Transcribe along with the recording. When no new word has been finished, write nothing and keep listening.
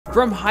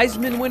From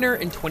Heisman winner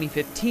in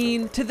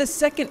 2015 to the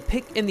second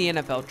pick in the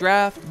NFL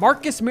draft,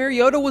 Marcus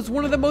Mariota was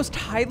one of the most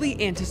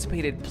highly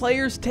anticipated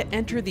players to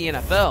enter the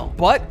NFL.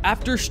 But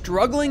after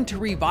struggling to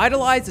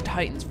revitalize the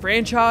Titans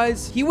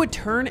franchise, he would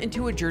turn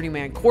into a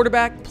journeyman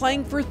quarterback,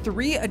 playing for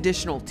 3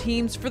 additional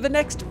teams for the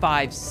next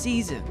 5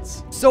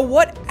 seasons. So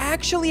what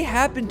actually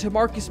happened to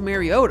Marcus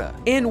Mariota,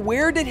 and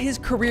where did his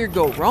career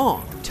go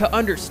wrong? To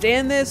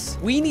understand this,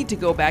 we need to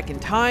go back in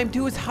time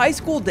to his high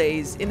school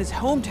days in his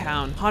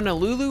hometown,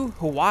 Honolulu,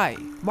 Hawaii.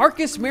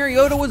 Marcus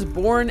Mariota was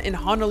born in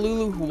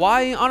Honolulu,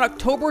 Hawaii on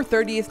October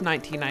 30th,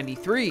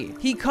 1993.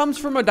 He comes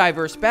from a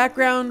diverse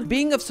background,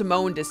 being of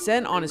Samoan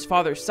descent on his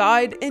father's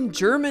side and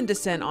German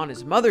descent on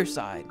his mother's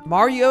side.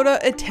 Mariota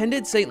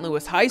attended St.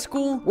 Louis High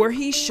School, where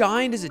he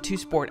shined as a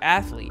 2-sport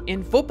athlete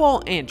in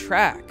football and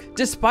track.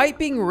 Despite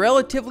being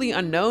relatively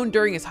unknown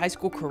during his high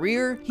school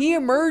career, he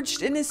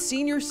emerged in his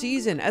senior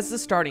season as the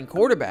starting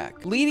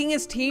quarterback, leading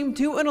his team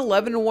to an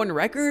 11-1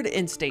 record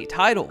and state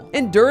title.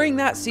 And during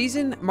that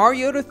season,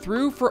 Mariota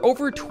threw for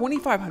over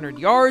 2,500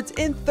 yards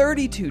and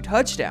 32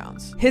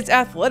 touchdowns. His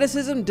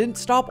athleticism didn't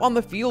stop on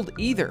the field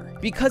either,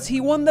 because he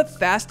won the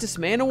Fastest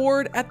Man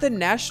Award at the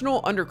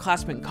National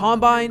Underclassmen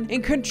Combine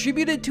and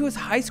contributed to his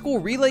high school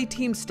relay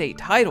team state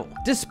title.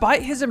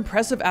 Despite his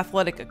impressive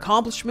athletic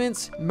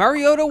accomplishments,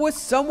 Mariota was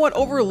somewhat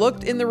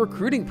overlooked in the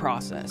recruiting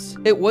process.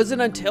 It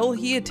wasn't until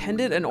he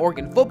attended an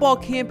Oregon football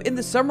camp in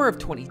the summer of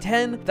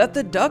 2010 that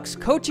the Ducks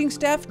coaching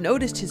staff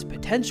noticed his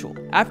potential.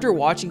 After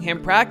watching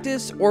him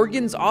practice,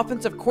 Oregon's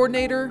offensive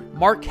coordinator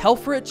Mark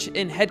Helfrich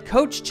and head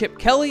coach Chip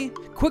Kelly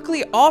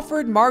quickly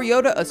offered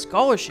Mariota a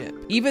scholarship,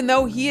 even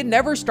though he had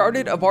never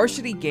started a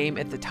varsity game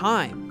at the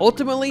time.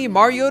 Ultimately,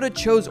 Mariota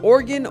chose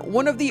Oregon,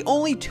 one of the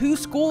only 2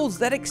 schools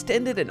that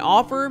extended an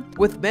offer,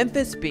 with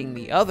Memphis being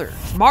the other.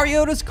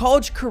 Mariota's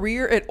college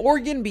career at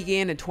Oregon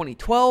began in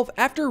 2012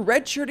 after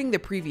redshirting the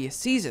previous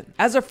season.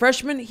 As a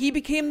freshman, he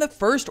became the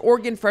first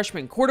Oregon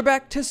freshman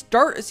quarterback to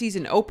start a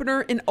season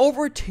opener in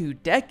over 2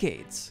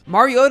 decades.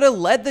 Mariota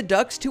led the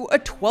Ducks to a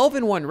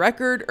 12-1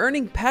 record,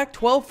 earning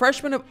Pac-12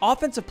 Freshman of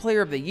Offensive Player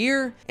of the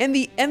Year and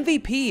the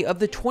MVP of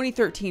the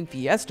 2013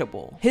 Fiesta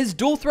Bowl. His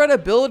dual threat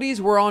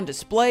abilities were on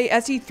display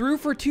as he threw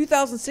for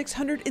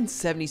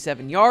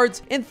 2,677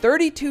 yards and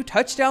 32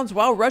 touchdowns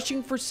while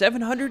rushing for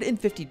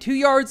 752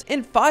 yards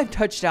and 5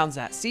 touchdowns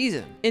that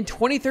season. In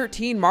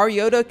 2013,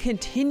 Mariota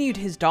continued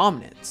his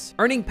dominance,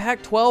 earning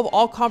Pac-12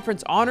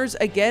 All-Conference honors,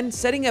 again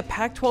setting a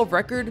Pac-12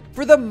 record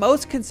for the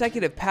most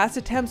consecutive pass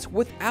attempts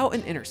without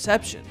an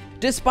interception.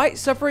 Despite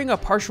suffering a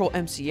partial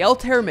MCL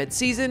tear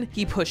mid-season,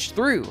 he pushed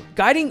through,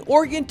 guiding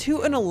Oregon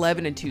to an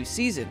 11-2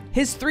 season.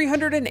 His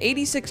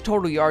 386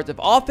 total yards of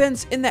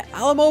offense in the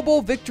Alamo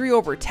Bowl victory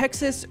over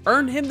Texas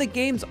earned him the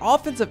game's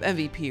Offensive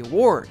MVP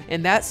award.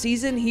 In that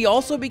season, he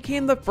also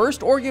became the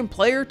first Oregon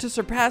player to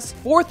surpass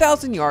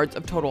 4,000 yards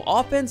of total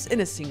offense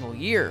in a single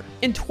year.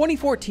 In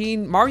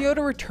 2014,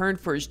 Mariota returned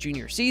for his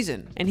junior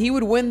season, and he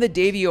would win the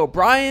Davey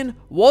O'Brien,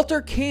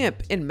 Walter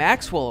Camp, and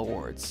Maxwell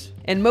Awards,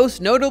 and most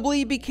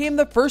notably became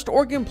the first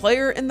Oregon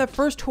player and the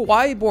first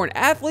Hawaii-born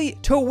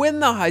athlete to win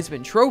the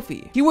Heisman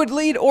Trophy. He would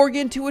lead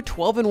Oregon to a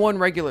 12-1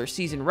 regular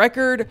season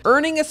record,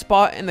 earning a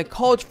spot in the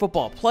college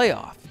football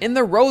playoff. In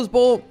the Rose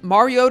Bowl,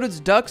 Mariota's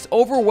Ducks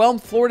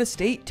overwhelmed Florida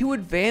State to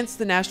advance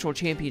the National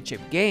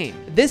Championship game.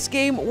 This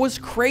game was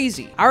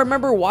crazy. I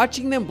remember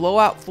watching them blow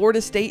out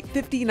Florida State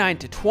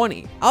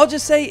 59-20. I'll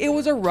just say it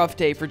was a rough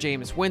day for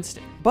Jameis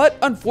Winston. But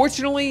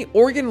unfortunately,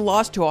 Oregon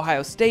lost to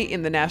Ohio State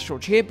in the National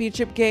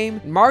Championship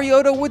game, and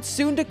Mariota would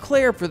soon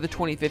declare for the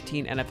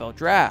 2015 NFL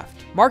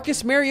Draft.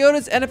 Marcus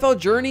Mariota's NFL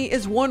journey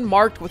is one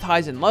marked with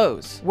highs and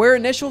lows, where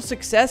initial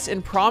success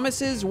and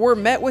promises were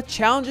met with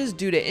challenges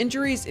due to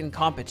injuries and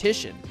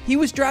competition. He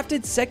was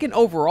drafted 2nd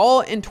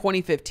overall in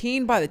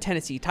 2015 by the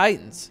Tennessee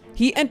Titans.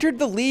 He entered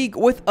the league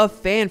with a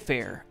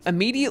fanfare,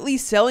 immediately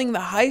selling the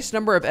highest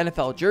number of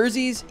NFL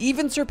jerseys,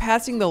 even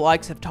surpassing the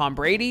likes of Tom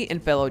Brady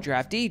and fellow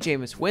draftee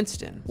Jameis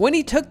Winston. When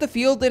he took the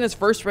field in his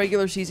first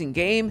regular season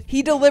game,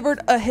 he delivered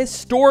a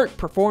historic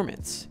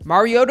performance.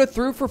 Mariota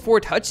threw for 4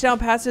 touchdown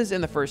passes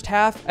in the first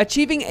half,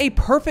 achieving a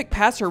perfect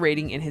passer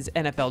rating in his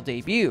NFL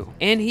debut,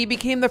 and he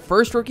became the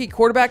first rookie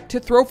quarterback to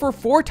throw for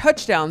 4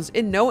 touchdowns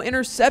and no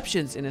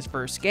interceptions in his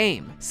first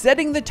game,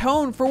 setting the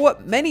tone for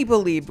what many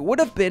believed would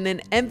have been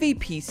an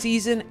MVP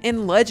season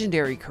and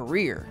legendary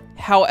career.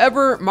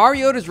 However,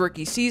 Mariota's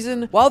rookie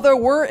season, while there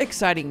were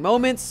exciting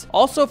moments,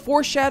 also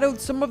foreshadowed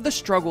some of the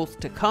struggles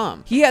to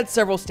come. He had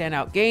several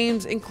standout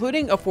games,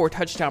 including a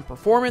 4-touchdown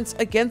performance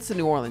against the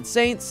New Orleans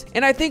Saints,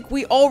 and I think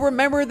we all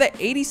remember the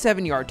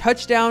 87-yard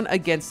touchdown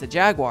against the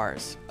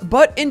Jaguars.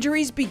 But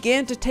injuries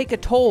began to take a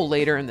toll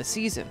later in the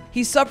season.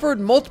 He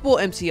suffered multiple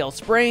MCL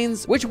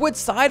sprains, which would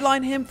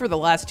sideline him for the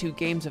last 2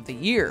 games of the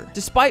year.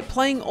 Despite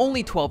playing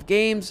only 12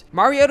 games,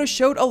 Mariota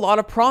showed a lot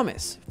of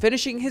promise,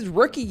 finishing his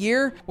rookie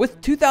year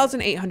with 2,000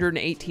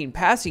 2,818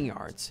 passing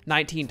yards,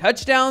 19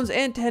 touchdowns,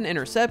 and 10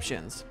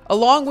 interceptions,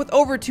 along with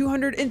over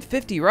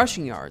 250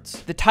 rushing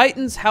yards. The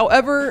Titans,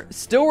 however,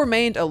 still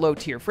remained a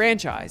low-tier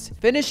franchise,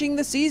 finishing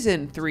the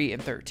season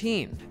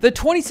 3-13. The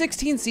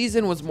 2016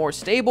 season was more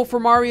stable for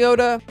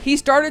Mariota. He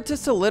started to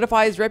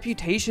solidify his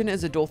reputation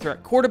as a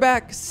dual-threat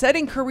quarterback,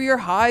 setting career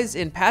highs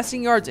in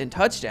passing yards and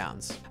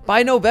touchdowns.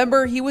 By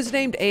November, he was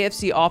named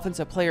AFC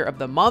Offensive Player of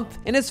the Month,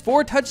 and his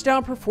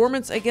 4-touchdown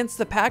performance against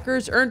the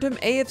Packers earned him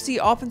AFC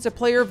Offensive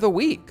Player of the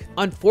Week.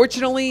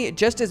 Unfortunately,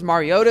 just as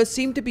Mariota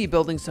seemed to be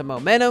building some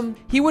momentum,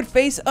 he would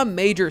face a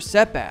major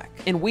setback.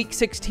 In Week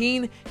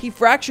 16, he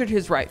fractured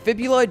his right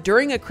fibula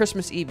during a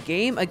Christmas Eve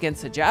game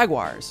against the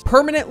Jaguars,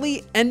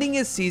 permanently ending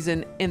his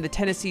season and the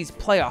Tennessee's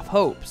playoff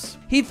hopes.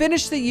 He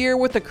finished the year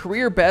with a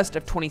career best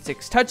of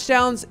 26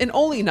 touchdowns and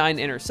only 9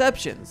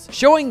 interceptions,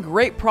 showing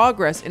great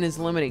progress in his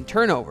limiting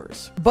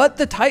turnovers. But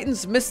the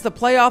Titans missed the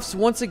playoffs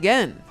once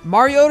again.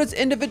 Mariota's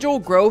individual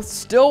growth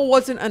still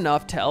wasn't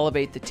enough to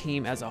elevate the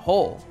team as a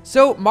whole.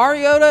 So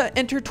Mariota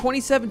entered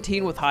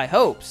 2017 with high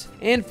hopes,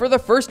 and for the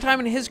first time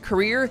in his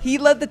career, he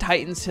led the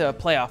Titans to a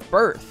playoff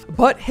berth.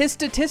 But his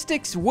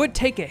statistics would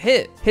take a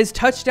hit. His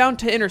touchdown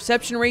to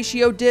interception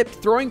ratio dipped,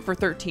 throwing for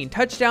 13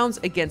 touchdowns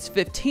against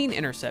 15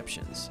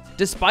 interceptions.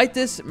 Despite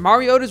this,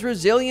 Mariota's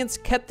resilience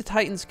kept the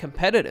Titans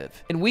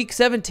competitive. In Week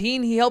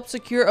 17, he helped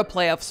secure a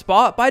playoff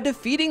spot by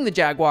defeating the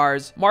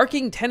Jaguars,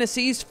 marking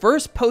Tennessee's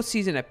first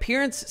postseason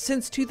appearance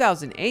since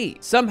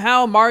 2008.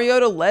 Somehow,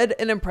 Mariota led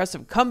an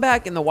impressive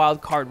comeback in the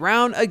wild card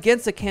round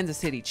against the Kansas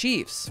City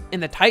Chiefs,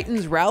 and the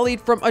Titans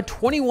rallied from a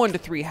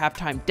 21-3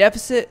 halftime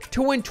deficit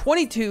to win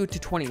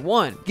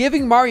 22-21,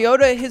 giving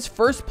Mariota his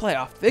first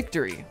playoff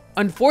victory.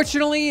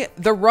 Unfortunately,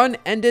 the run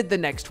ended the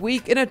next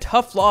week in a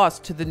tough loss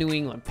to the New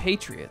England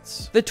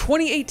Patriots. The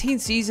 2018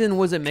 season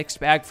was a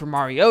mixed bag for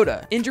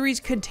Mariota. Injuries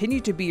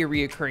continued to be a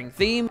reoccurring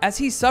theme as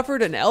he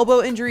suffered an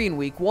elbow injury in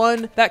Week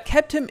 1 that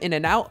kept him in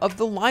and out of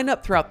the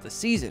lineup throughout the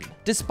season.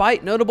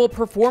 Despite notable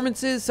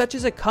performances such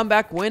as a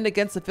comeback win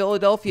against the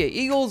Philadelphia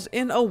Eagles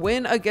and a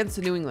win against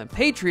the New England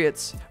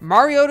Patriots,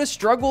 Mariota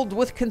struggled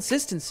with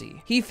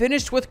consistency. He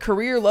finished with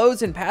career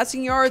lows in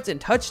passing yards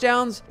and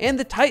touchdowns, and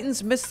the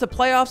Titans missed the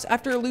playoffs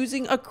after losing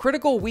a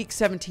critical Week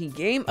 17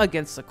 game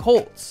against the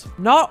Colts.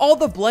 Not all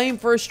the blame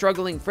for a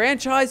struggling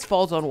franchise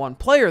falls on one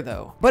player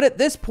though, but at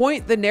this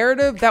point the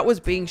narrative that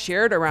was being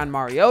shared around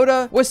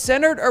Mariota was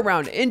centered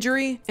around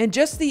injury and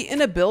just the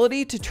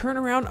inability to turn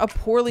around a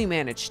poorly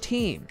managed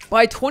team.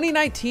 By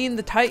 2019,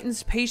 the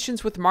Titans'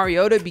 patience with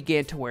Mariota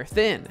began to wear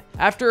thin.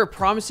 After a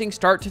promising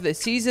start to the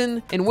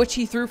season, in which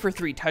he threw for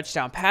 3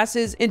 touchdown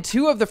passes in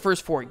 2 of the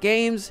first 4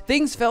 games,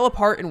 things fell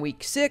apart in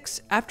Week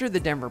 6 after the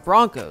Denver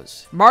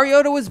Broncos.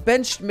 Mariota was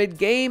benched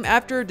mid-game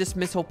after a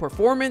dismissal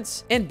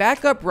performance, and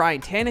backup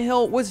Ryan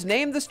Tannehill was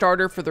named the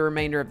starter for the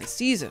remainder of the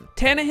season.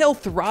 Tannehill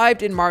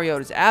thrived in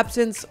Mariota's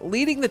absence,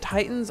 leading the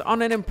Titans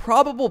on an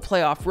improbable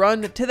playoff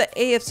run to the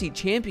AFC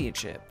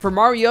Championship. For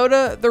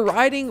Mariota, the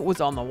writing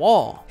was on the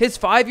wall. His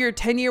 5-year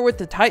tenure with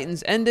the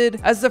Titans ended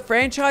as the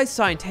franchise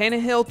signed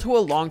Tannehill to a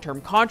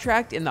long-term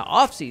contract in the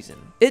offseason.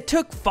 It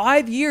took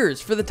 5 years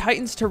for the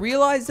Titans to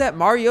realize that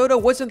Mariota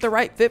wasn't the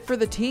right fit for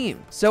the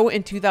team. So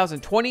in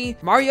 2020,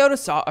 Mariota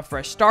saw a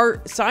fresh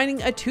start,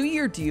 signing a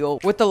 2-year deal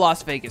with the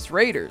Las Vegas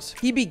Raiders.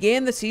 He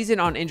began the season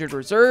on injured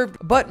reserve,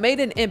 but made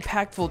an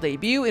impactful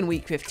debut in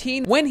Week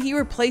 15 when he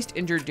replaced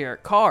injured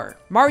Derek Carr.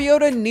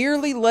 Mariota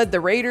nearly led the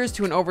Raiders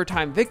to an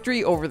overtime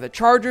victory over the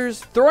Chargers,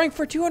 throwing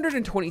for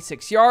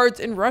 226 yards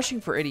and rushing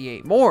for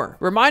 88 more,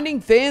 reminding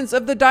fans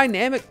of the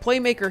dynamic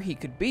playmaker he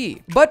could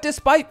be. But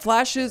despite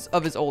flashes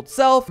of his old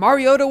self,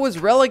 Mariota was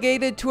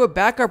relegated to a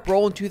backup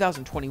role in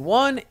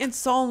 2021 and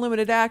saw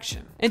limited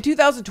action. In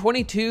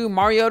 2022,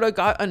 Mariota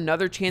got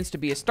another chance to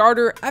be a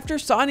starter after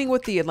signing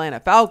with the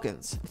Atlanta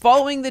Falcons,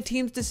 following the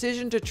team's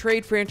decision to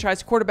trade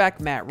franchise quarterback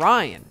Matt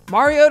Ryan.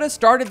 Mariota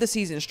started the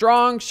season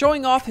strong,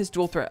 showing off his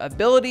dual threat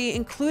ability,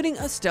 including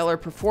a stellar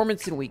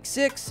performance in Week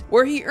 6,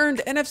 where he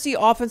earned NFC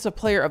Offensive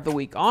Player of the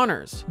Week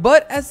honors.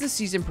 But as the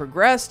season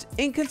progressed,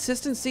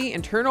 inconsistency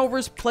and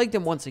turnovers plagued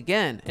him once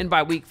again, and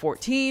by Week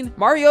 14,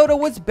 Mariota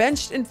was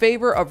benched in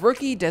favor of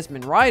rookie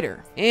Desmond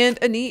Ridder, and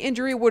a knee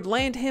injury would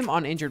land him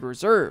on injured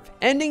reserve,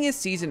 ending his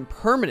season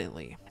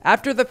permanently.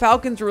 After the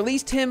Falcons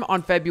released him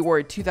on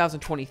February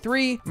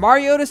 2023,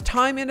 Mariota's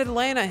time in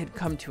Atlanta had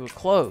come to a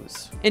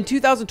close. In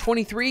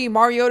 2023,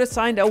 Mariota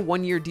signed a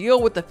 1-year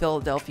deal with the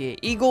Philadelphia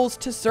Eagles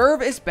to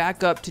serve as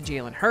backup to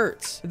Jalen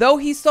Hurts. Though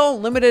he saw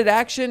limited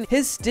action,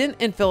 his stint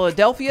in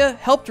Philadelphia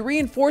helped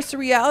reinforce the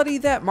reality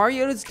that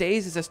Mariota's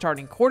days as a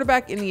starting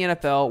quarterback in the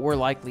NFL were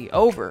likely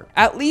over,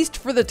 at least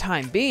for the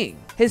time being.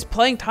 His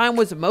playing time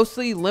was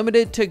mostly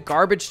limited to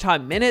garbage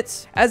time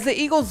minutes, as the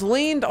Eagles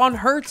leaned on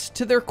Hurts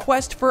to their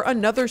quest for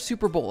another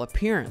Super Bowl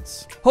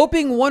appearance.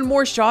 Hoping one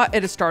more shot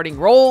at a starting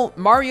role,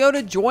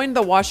 Mariota joined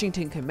the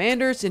Washington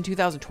Commanders in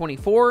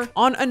 2024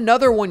 on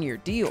another one-year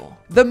deal.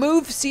 The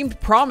move seemed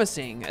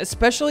promising,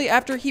 especially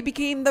after he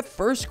became the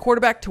first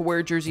quarterback to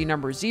wear jersey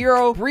number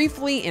 0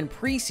 briefly in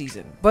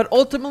preseason, but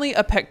ultimately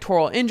a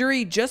pectoral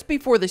injury just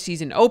before the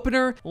season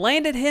opener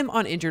landed him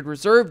on injured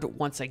reserve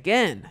once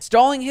again,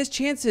 stalling his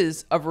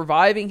chances of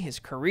reviving his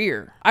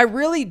career. I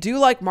really do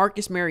like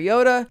Marcus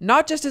Mariota,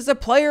 not just as a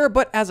player,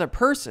 but as a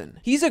person.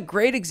 He's a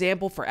great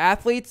example for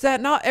athletes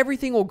that not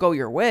everything will go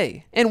your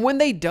way. And when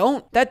they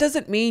don't, that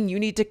doesn't mean you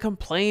need to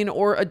complain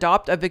or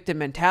adopt a victim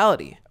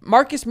mentality.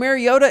 Marcus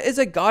Mariota is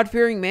a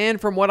God-fearing man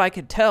from what I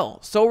could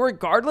tell, so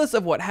regardless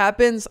of what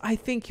happens, I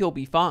think he'll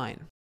be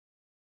fine.